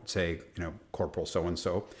name, say Corporal so and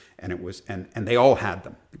so, and it was and they all had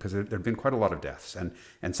them because there'd been quite a lot of deaths,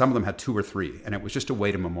 and some of them had 2 or 3, and it was just a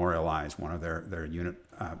way to memorialize one of their unit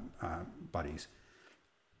buddies.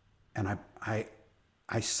 And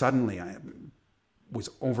I suddenly was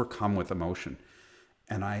overcome with emotion,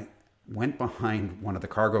 and I went behind one of the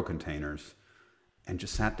cargo containers and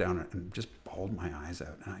just sat down and just bawled my eyes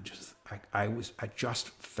out. And I just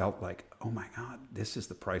felt like, oh my God, this is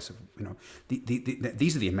the price of,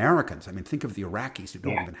 these are the Americans. I mean, think of the Iraqis who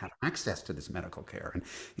don't even have access to this medical care. And,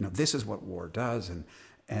 this is what war does.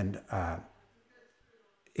 And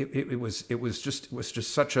it was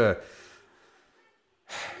just such a,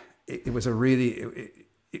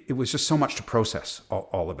 it was just so much to process,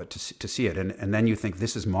 all of it, to see it. And then you think,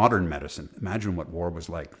 this is modern medicine. Imagine what war was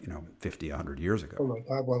like, 50, 100 years ago. Oh my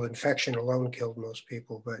God, well, infection alone killed most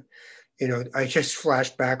people. But, I just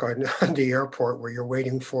flashed back on the airport where you're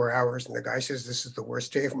waiting 4 hours and the guy says, this is the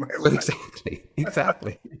worst day of my life.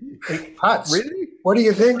 Exactly. Huts. Really? What are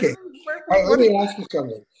you thinking? Hey, let me ask you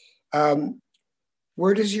something.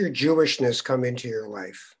 Where does your Jewishness come into your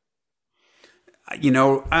life?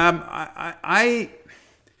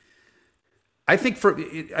 I think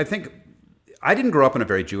I didn't grow up in a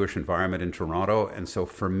very Jewish environment in Toronto, and so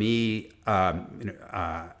for me,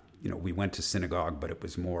 we went to synagogue, but it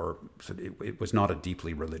was more. It was not a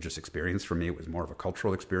deeply religious experience for me. It was more of a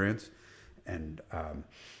cultural experience, and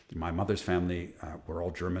my mother's family were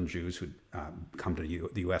all German Jews who'd come to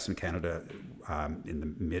the U.S. and Canada in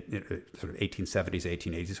the mid sort of 1870s,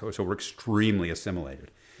 1880s. So we're extremely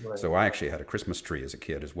assimilated. Right. So I actually had a Christmas tree as a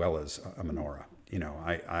kid, as well as a menorah.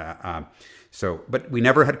 But we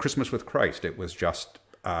never had Christmas with Christ. It was just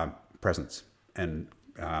presents, and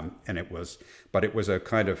it was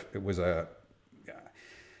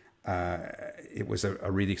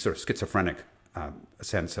a really sort of schizophrenic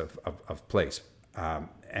sense of place.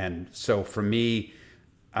 And so for me,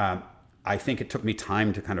 I think it took me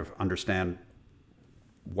time to kind of understand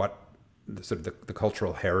what the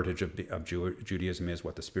cultural heritage of Judaism is,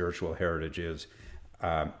 what the spiritual heritage is.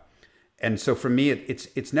 And so for me,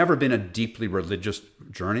 it's never been a deeply religious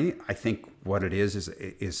journey. I think what it is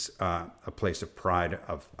a place of pride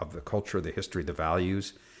of the culture, the history, the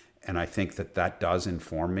values, and I think that does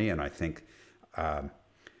inform me. And I think, I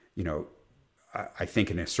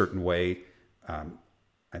think in a certain way,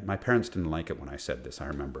 my parents didn't like it when I said this. I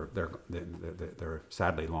remember they're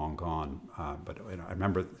sadly long gone, but I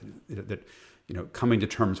remember that coming to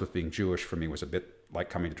terms with being Jewish for me was a bit like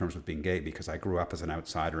coming to terms with being gay, because I grew up as an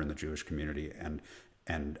outsider in the Jewish community and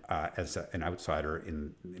as an outsider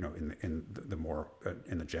in the more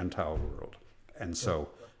in the Gentile world, and so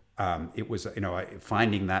it was,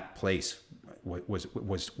 finding that place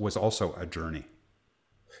was also a journey.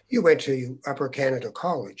 You went to Upper Canada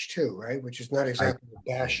College too, right? Which is not I exactly a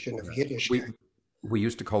bastion of we Yiddishkeit. we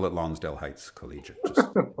used to call it Lonsdale Heights Collegiate,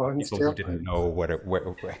 just people who Still, didn't know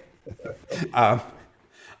um,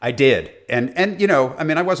 I did, and I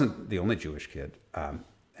mean, I wasn't the only Jewish kid.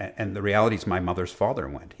 And the reality is, my mother's father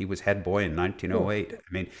went. He was head boy in 1908.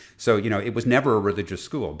 I mean, so it was never a religious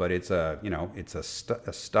school, but it's a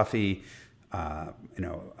stuffy, an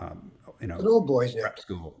old boys' prep net.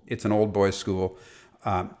 school. It's an old boys' school.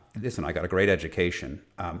 Listen, I got a great education.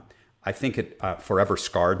 I think it forever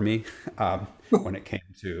scarred me when it came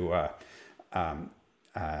to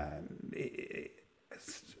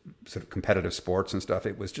sort of competitive sports and stuff.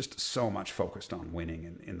 It was just so much focused on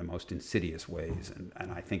winning in the most insidious ways,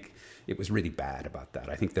 and I think it was really bad about that.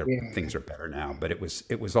 I think Yeah, things are better now, but it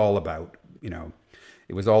was all about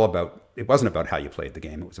it wasn't about how you played the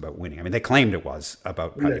game. It was about winning. I mean, they claimed it was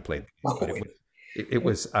about how yeah. you played the game, Oh, but it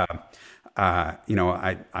was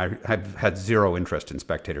I've had zero interest in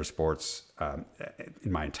spectator sports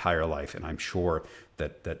in my entire life, and I'm sure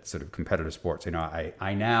that sort of competitive sports.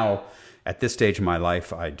 I now, at this stage in my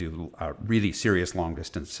life, I do really serious long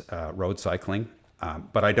distance road cycling,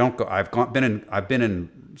 but I don't go. I've been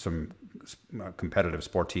in some competitive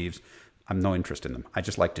sportives. I'm no interest in them. I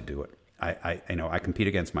just like to do it. I compete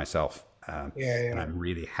against myself. yeah, And yeah. I'm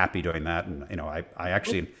really happy doing that. And I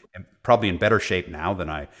actually am probably in better shape now than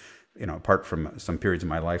apart from some periods of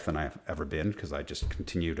my life than I've ever been, because I just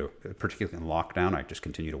continue to, particularly in lockdown, I just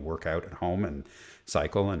continue to work out at home and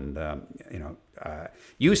cycle. And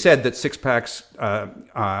you said that six packs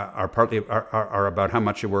are partly are about how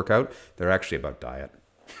much you work out. They're actually about diet,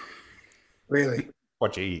 Really.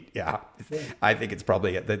 what you eat. Yeah, Yeah. I think it's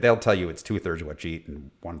probably they'll tell you it's 2/3 of what you eat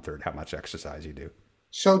and 1/3 how much exercise you do.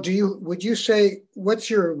 So, would you say, what's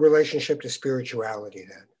your relationship to spirituality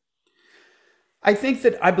then? I think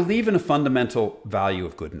that I believe in a fundamental value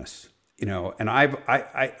of goodness, and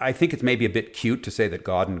I think it's maybe a bit cute to say that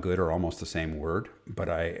God and good are almost the same word, but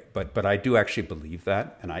I do actually believe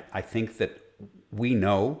that, and I think that we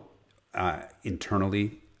know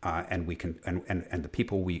internally, and we can, and the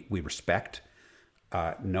people we respect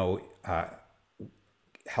know,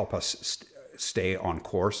 help us stay on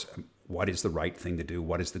course. What is the right thing to do?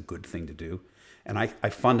 What is the good thing to do? And I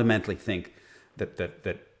fundamentally think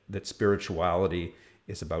that spirituality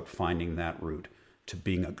is about finding that route to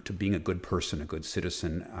being a good person, a good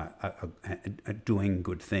citizen, doing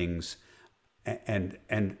good things, and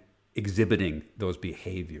exhibiting those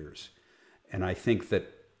behaviors. And I think that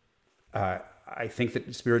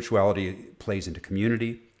spirituality plays into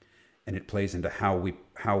community, and it plays into how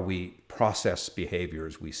we process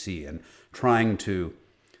behaviors we see, and trying to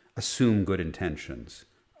assume good intentions,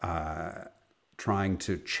 trying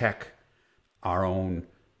to check our own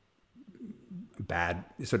bad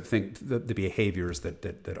sort of thing, the behaviors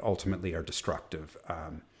that ultimately are destructive.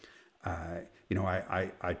 I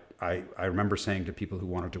remember saying to people who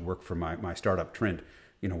wanted to work for my startup Trint,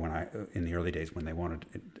 when in the early days when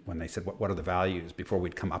they said what are the values, before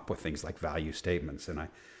we'd come up with things like value statements, and I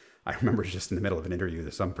remember just in the middle of an interview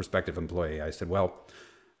with some prospective employee, I said, well,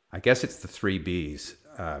 I guess it's the 3 Bs: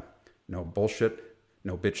 no bullshit,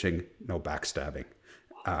 no bitching, no backstabbing.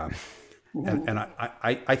 Um, and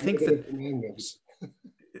I think Negative that commandments.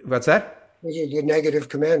 what's that? Those are the negative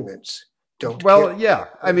commandments. Don't kill. Well, yeah.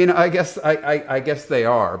 I mean, I guess they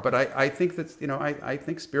are, but I think that I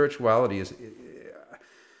think spirituality is.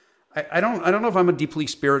 I don't know if I'm a deeply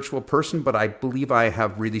spiritual person, but I believe I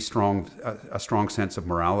have really a strong sense of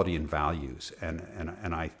morality and values, and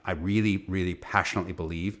I really really passionately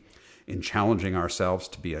believe in challenging ourselves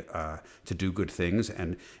to be to do good things,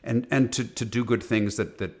 and to do good things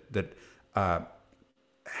that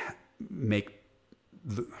make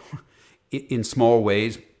in small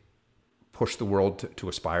ways push the world to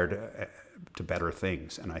aspire to better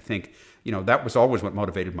things. And I think that was always what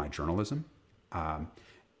motivated my journalism.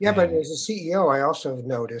 Yeah, but And as a CEO, I also have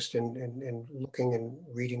noticed, and looking and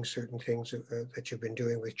reading certain things that you've been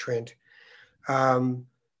doing with Trent, um,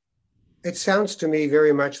 it sounds to me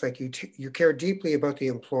very much like you care deeply about the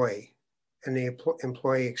employee and the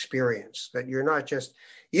employee experience. That you're not just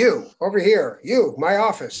you over here, you my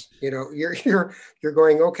office. You're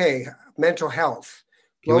going, okay, mental health,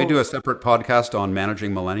 can we do a loneliness. separate podcast on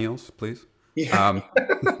managing millennials, please? Yeah. Um,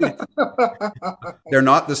 they're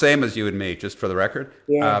not the same as you and me, just for the record.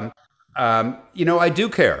 Yeah. I do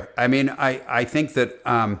care. I mean, I think that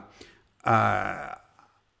I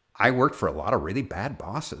worked for a lot of really bad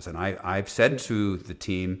bosses, and I've said to the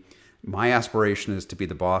team, my aspiration is to be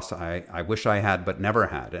the boss I wish I had but never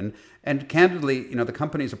had. And candidly, the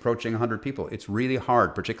company's approaching 100 people. It's really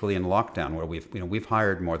hard, particularly in lockdown, where we've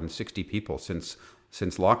hired more than 60 people since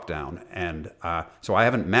lockdown, and so I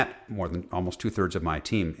haven't met more than almost 2/3 of my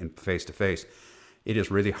team in face to face. It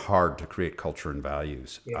is really hard to create culture and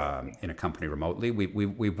values in a company remotely.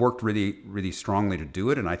 We've worked really strongly to do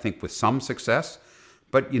it, and I think with some success.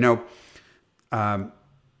 But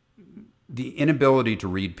the inability to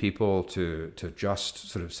read people, to just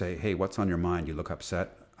sort of say, "Hey, what's on your mind? You look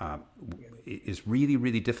upset," is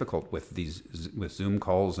really difficult with with Zoom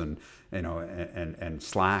calls and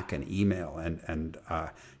Slack and email and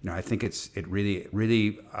I think it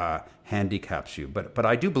really handicaps you. But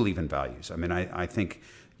I do believe in values. I mean, I think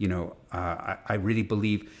I really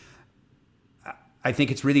believe. I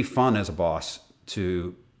think it's really fun as a boss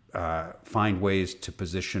to find ways to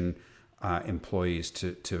position employees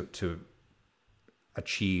to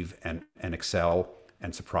achieve and excel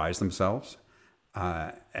and surprise themselves,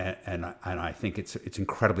 and I think it's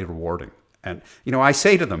incredibly rewarding. And I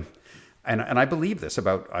say to them, and I believe this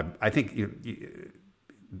about I think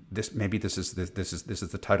this is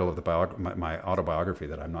the title of my autobiography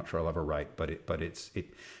that I'm not sure I'll ever write, but it's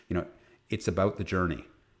about the journey,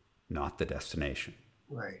 not the destination.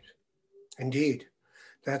 Right. Indeed.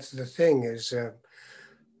 That's the thing is,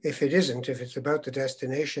 if it's about the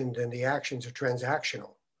destination, then the actions are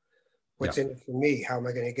transactional. What's in it for me? How am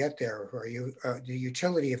I going to get there? Are you the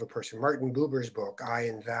utility of a person? Martin Buber's book, I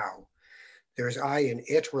and Thou. There's I and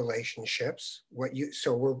it relationships.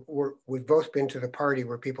 We've both been to the party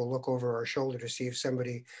where people look over our shoulder to see if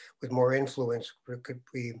somebody with more influence could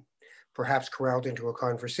be perhaps corralled into a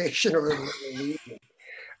conversation or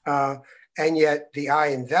and yet the I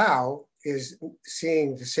and Thou is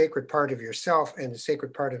seeing the sacred part of yourself and the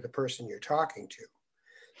sacred part of the person you're talking to.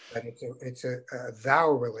 But it's a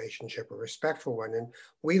thou relationship, a respectful one. And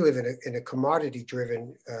we live in a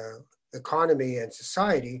commodity-driven economy and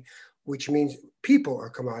society, which means people are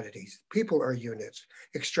commodities, people are units.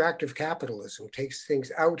 Extractive capitalism takes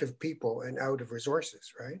things out of people and out of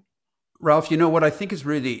resources, right? Ralph, what I think is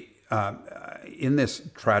really, in this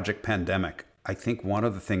tragic pandemic, I think one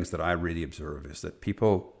of the things that I really observe is that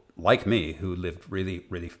people like me, who lived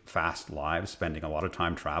really fast lives, spending a lot of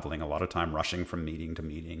time traveling, a lot of time rushing from meeting to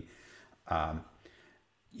meeting,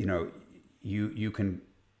 you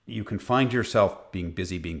can find yourself being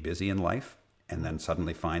busy in life, and then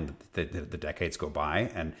suddenly find that the decades go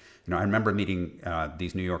by. And I remember meeting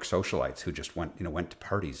these New York socialites who just went to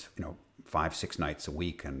parties 5-6 nights a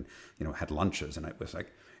week, and had lunches, and it was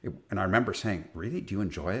like, and I remember saying, "Really, do you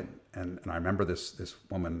enjoy it?" And I remember this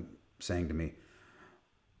woman saying to me,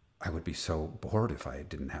 "I would be so bored if I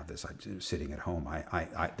didn't have this. I'm sitting at home.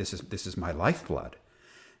 This is my lifeblood."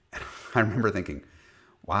 And I remember thinking,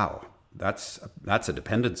 "Wow, that's a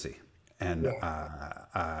dependency." And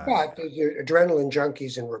but the adrenaline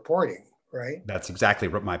junkies in reporting, right? That's exactly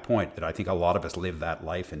my point. That I think a lot of us live that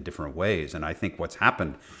life in different ways, and I think what's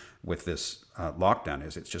happened with this lockdown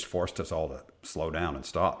is it's just forced us all to slow down and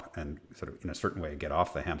stop, and sort of in a certain way get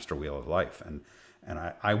off the hamster wheel of life. And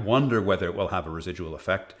I wonder whether it will have a residual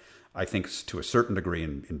effect. I think to a certain degree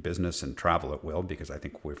in business and travel it will, because I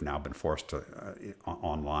think we've now been forced to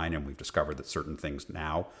online, and we've discovered that certain things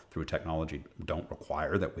now through technology don't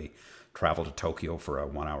require that we travel to Tokyo for a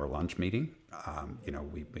 1-hour lunch meeting.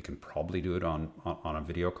 We can probably do it on a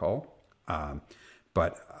video call. I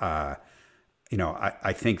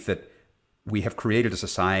think that we have created a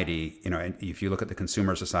society, and if you look at the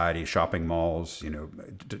consumer society, shopping malls,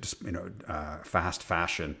 fast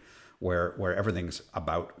fashion, where everything's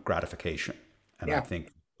about gratification. And I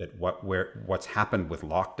think that what's happened with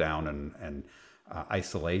lockdown and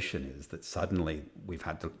isolation is that suddenly we've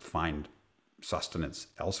had to find sustenance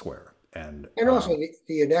elsewhere. And also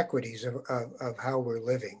the inequities of how we're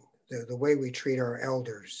living, the way we treat our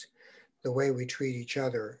elders, the way we treat each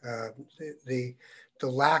other, the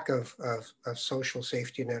lack of social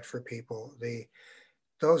safety net for people,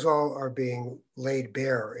 those all are being laid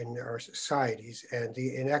bare in our societies, and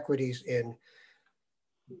the inequities in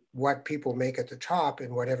what people make at the top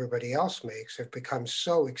and what everybody else makes have become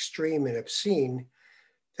so extreme and obscene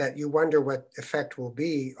that you wonder what effect will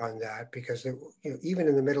be on that, because even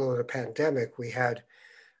in the middle of the pandemic, we had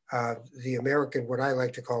the American, what I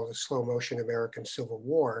like to call the slow motion American Civil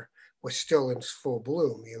War, was still in full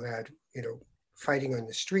bloom. You had, fighting on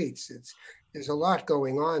the streets. There's a lot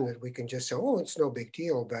going on that we can just say, oh, it's no big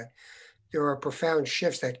deal, but there are profound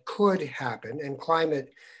shifts that could happen, and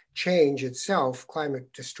climate change itself,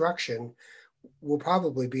 climate destruction, will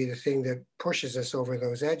probably be the thing that pushes us over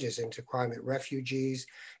those edges into climate refugees,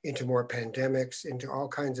 into more pandemics, into all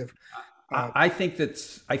kinds of. I think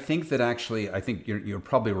you're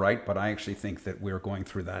probably right, but I actually think that we're going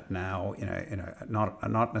through that now in a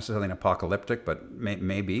not necessarily an apocalyptic, but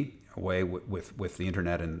maybe a way with the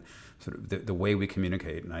internet and sort of the way we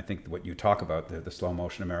communicate. And I think what you talk about, the slow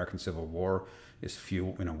motion American Civil War, was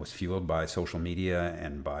fueled by social media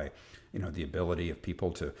and by the ability of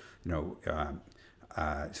people to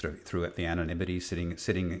sort of through the anonymity, sitting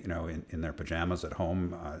in their pajamas at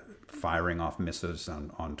home, firing off missives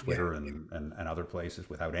on Twitter and other places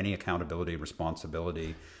without any accountability,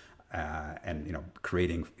 responsibility, and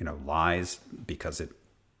creating lies because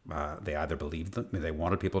they either believed them, they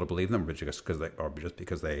wanted people to believe them, or just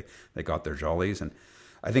because they got their jollies. And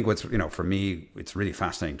I think what's for me, it's really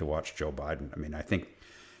fascinating to watch Joe Biden. I mean, I think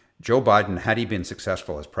Joe Biden, had he been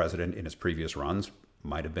successful as president in his previous runs,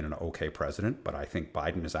 might have been an okay president, but I think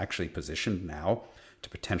Biden is actually positioned now to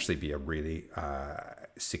potentially be a really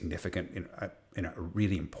significant, a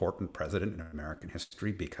really important president in American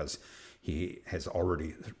history, because he has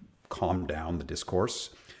already calmed down the discourse,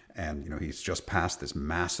 and he's just passed this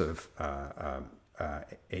massive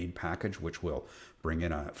aid package, which will bring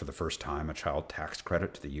in for the first time a child tax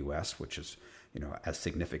credit to the U.S., which is as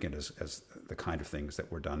significant as the kind of things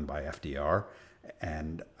that were done by FDR,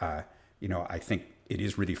 and I think it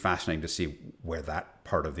is really fascinating to see where that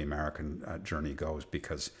part of the American journey goes,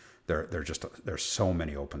 because there's so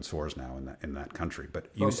many open sores now in that country. But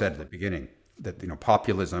you said at the beginning that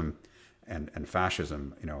populism and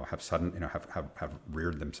fascism have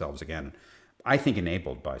reared themselves again. I think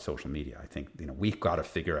enabled by social media. I think we've got to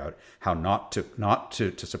figure out how not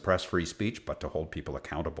to suppress free speech, but to hold people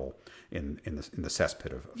accountable in the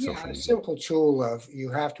cesspit of social media. A simple tool of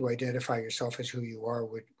you have to identify yourself as who you are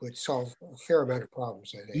would solve a fair amount of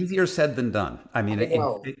problems, I think. Easier said than done. I mean,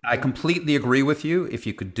 I completely agree with you. If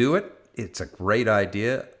you could do it, it's a great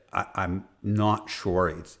idea. I'm not sure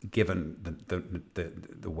it's given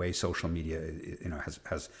the way social media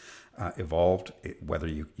has evolved, whether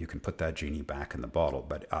you can put that genie back in the bottle.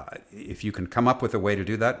 But if you can come up with a way to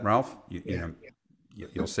do that, Ralph,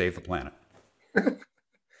 you'll save the planet.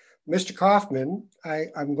 Mr. Koffman,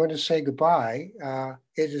 I'm going to say goodbye.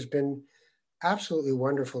 It has been absolutely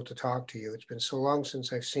wonderful to talk to you. It's been so long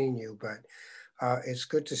since I've seen you, but it's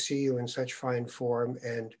good to see you in such fine form.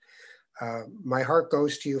 And my heart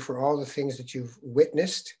goes to you for all the things that you've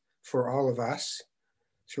witnessed for all of us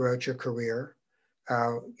throughout your career.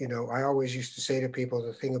 I always used to say to people,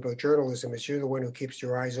 the thing about journalism is you're the one who keeps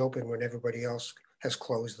your eyes open when everybody else has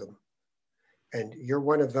closed them. And you're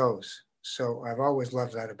one of those. So I've always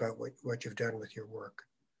loved that about what you've done with your work.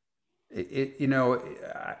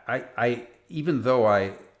 I even though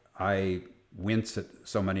I wince at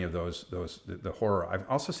so many of the horror, I've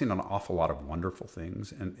also seen an awful lot of wonderful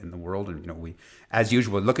things in the world. And we, as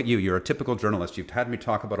usual, look at you. You're a typical journalist. You've had me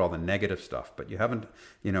talk about all the negative stuff, but you haven't.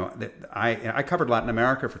 I covered Latin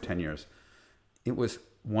America for 10 years. It was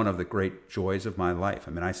one of the great joys of my life.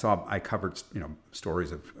 I mean, I covered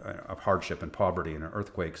stories of hardship and poverty and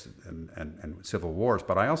earthquakes and civil wars,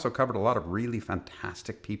 but I also covered a lot of really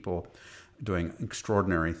fantastic people doing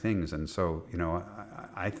extraordinary things. And so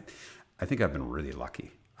I think I've been really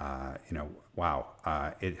lucky. Wow.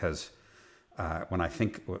 It has. When I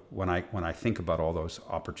think about all those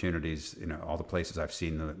opportunities, all the places I've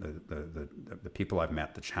seen, the people I've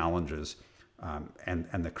met, the challenges.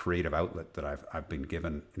 And the creative outlet that I've been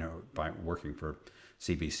given, by working for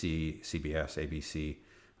CBC, CBS, ABC,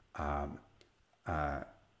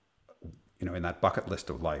 in that bucket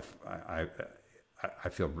list of life, I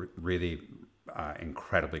feel really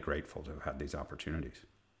incredibly grateful to have had these opportunities.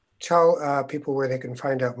 Tell people where they can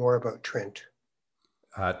find out more about Trint.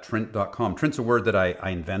 Trint.com. Trint's a word that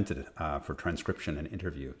I invented for transcription and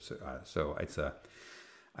interview. So it's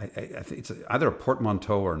I think it's either a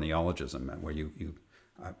portmanteau or a neologism, where you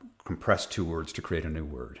compress two words to create a new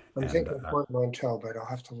word. I'm thinking portmanteau, but I'll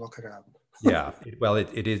have to look it up. Yeah, well,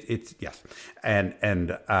 it is. It's yes,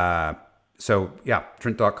 and so yeah,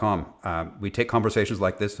 Trint.com. We take conversations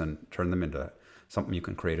like this and turn them into something you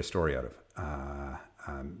can create a story out of.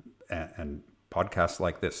 And podcasts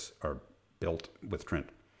like this are built with Trint.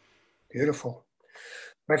 Beautiful,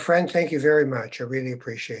 my friend. Thank you very much. I really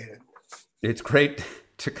appreciate it. It's great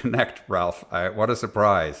to connect, Ralph. What a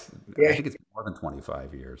surprise. Yeah. I think it's more than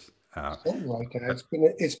 25 years. Something like that.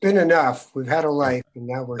 It's been enough. We've had a life, and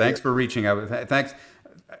now we're Thanks for reaching out. Thanks.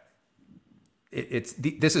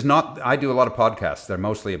 This is not, I do a lot of podcasts. They're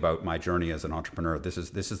mostly about my journey as an entrepreneur. This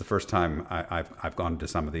is the first time I've gone to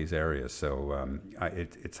some of these areas. So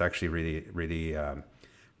it's actually really, really,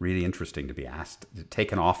 really interesting to be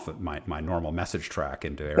taken off my normal message track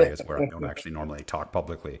into areas where I don't actually normally talk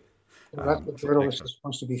publicly. Well, that's what journalists are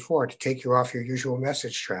supposed to be for, to take you off your usual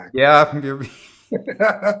message track. Yeah, you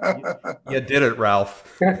did it,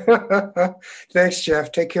 Ralph. Thanks,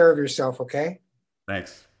 Jeff. Take care of yourself, okay?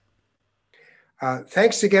 Thanks.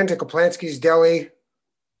 Thanks again to Kaplansky's Deli.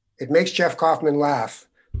 It makes Jeff Koffman laugh.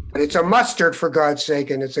 But it's a mustard, for God's sake,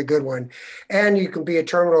 and it's a good one. And you can be at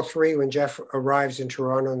Terminal 3 when Jeff arrives in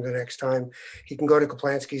Toronto the next time. He can go to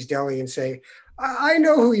Kaplansky's Deli and say, I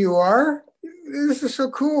know who you are. This is so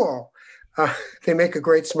cool. They make a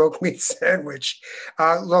great smoked meat sandwich.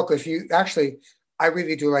 Look, I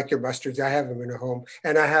really do like their mustards. I have them in a home.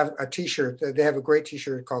 And I have a T-shirt. They have a great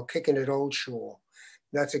T-shirt called Kicking It Old School.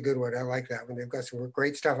 That's a good one. I like that one. They've got some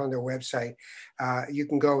great stuff on their website. You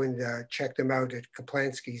can go and check them out at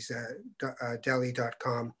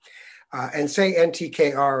kaplansky'sdeli.com and say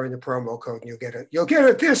NTKR in the promo code, and you'll get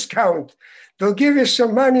a discount. They'll give you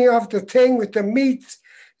some money off the thing with the meat.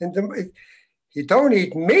 And you don't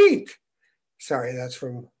eat meat. Sorry, that's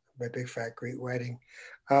from my big fat Greek wedding.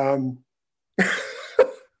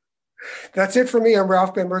 That's it for me. I'm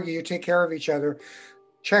Ralph Benberger. You take care of each other.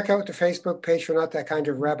 Check out the Facebook page for Not That Kind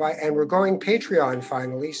of Rabbi. And we're going Patreon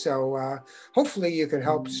finally. So hopefully you can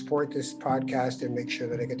help support this podcast and make sure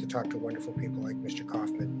that I get to talk to wonderful people like Mr.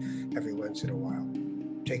 Koffman every once in a while.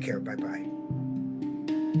 Take care. Bye-bye.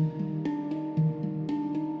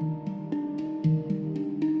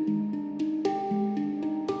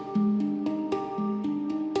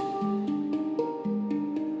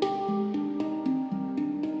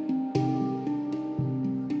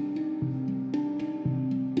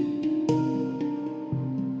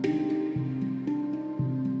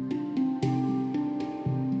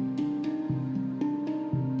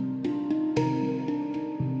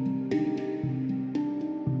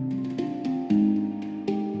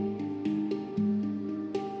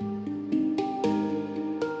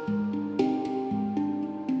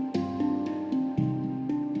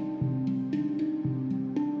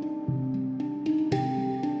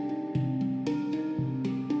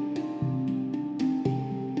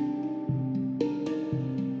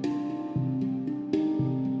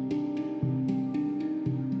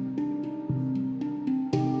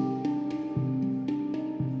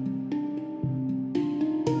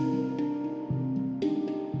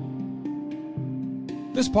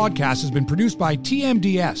 This podcast has been produced by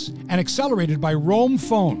TMDS and accelerated by Roam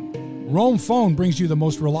Phone. Roam Phone brings you the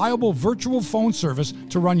most reliable virtual phone service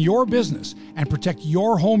to run your business and protect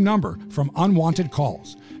your home number from unwanted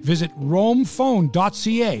calls. Visit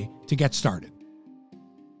roamphone.ca to get started.